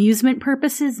amusement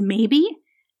purposes,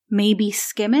 maybe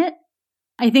skim it.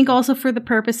 I think also for the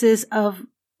purposes of,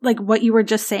 like what you were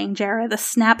just saying, Jara, the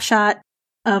snapshot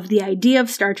of the idea of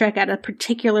Star Trek at a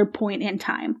particular point in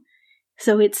time.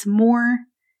 So it's more,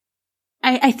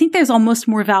 I think there's almost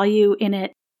more value in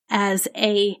it as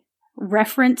a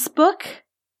reference book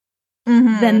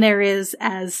than there is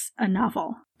as a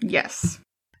novel. Yes.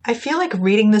 I feel like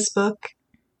reading this book,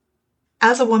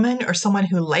 as a woman or someone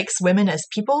who likes women as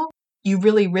people, you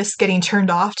really risk getting turned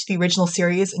off to the original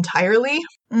series entirely.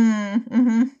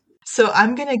 So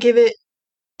I'm going to give it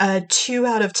a 2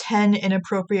 out of 10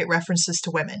 inappropriate references to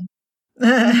women.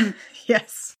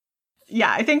 Yes.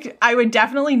 Yeah, I think I would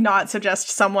definitely not suggest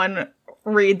someone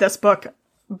read this book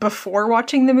before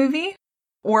watching the movie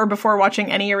or before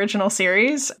watching any original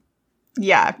series.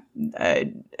 Yeah,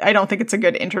 I don't think it's a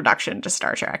good introduction to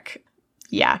Star Trek.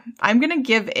 Yeah, I'm going to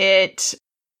give it...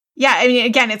 Yeah, I mean,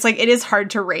 again, it's like, it is hard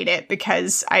to rate it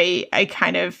because I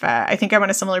kind of, I think I'm on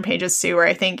a similar page as Sue, where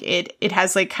I think it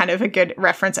has like kind of a good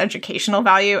reference educational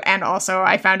value. And also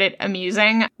I found it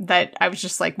amusing that I was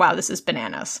just like, wow, this is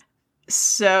bananas.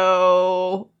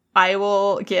 So I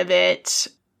will give it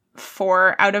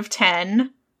 4 out of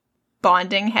 10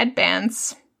 bonding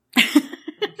headbands.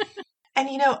 And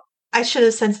you know, I should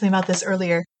have said something about this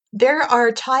earlier. There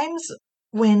are times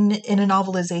when in a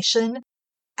novelization,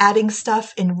 adding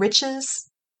stuff enriches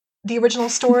the original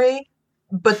story,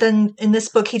 but then in this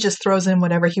book, he just throws in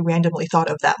whatever he randomly thought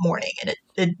of that morning, and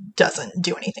it doesn't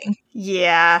do anything.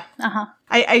 Yeah.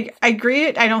 I agree.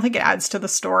 I don't think it adds to the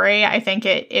story. I think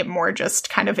it more just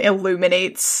kind of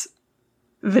illuminates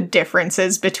the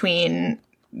differences between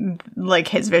like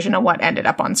his vision and what ended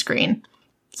up on screen.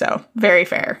 So very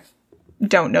fair.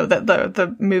 Don't know that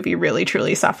the movie really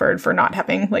truly suffered for not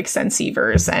having like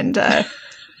Senseivers and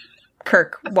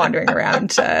Kirk wandering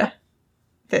around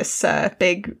this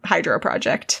big hydro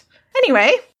project.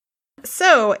 Anyway,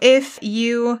 so if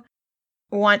you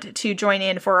want to join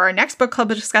in for our next book club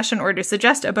discussion or to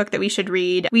suggest a book that we should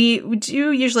read, we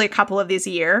do usually a couple of these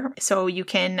a year. So you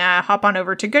can hop on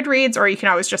over to Goodreads, or you can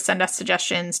always just send us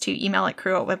suggestions to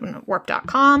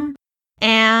email@crew@warp.com.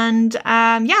 And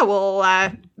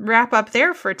we'll wrap up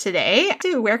there for today.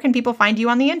 Where can people find you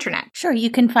on the internet? Sure, you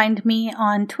can find me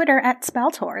on Twitter at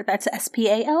Spaltor. That's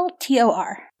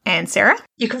Spaltor. And Sarah?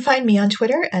 You can find me on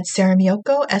Twitter at Sarah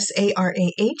Miyoko, Sarah,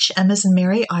 M as in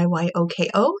Mary,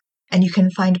 Iyoko. And you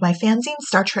can find my fanzine,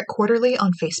 Star Trek Quarterly,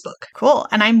 on Facebook. Cool.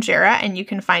 And I'm Jarrah, and you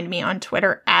can find me on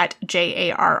Twitter at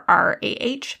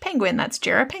JARRAH Penguin. That's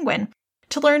Jarrah Penguin.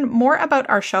 To learn more about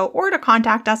our show or to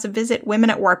contact us, visit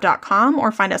womenatwarp.com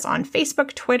or find us on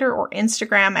Facebook, Twitter, or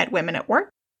Instagram at Women at Warp.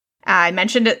 I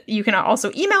mentioned it. You can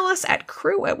also email us at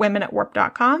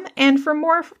crew@womenatwarp.com. And for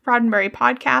more Roddenberry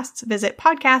podcasts, visit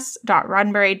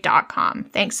podcasts.roddenberry.com.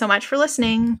 Thanks so much for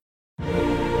listening.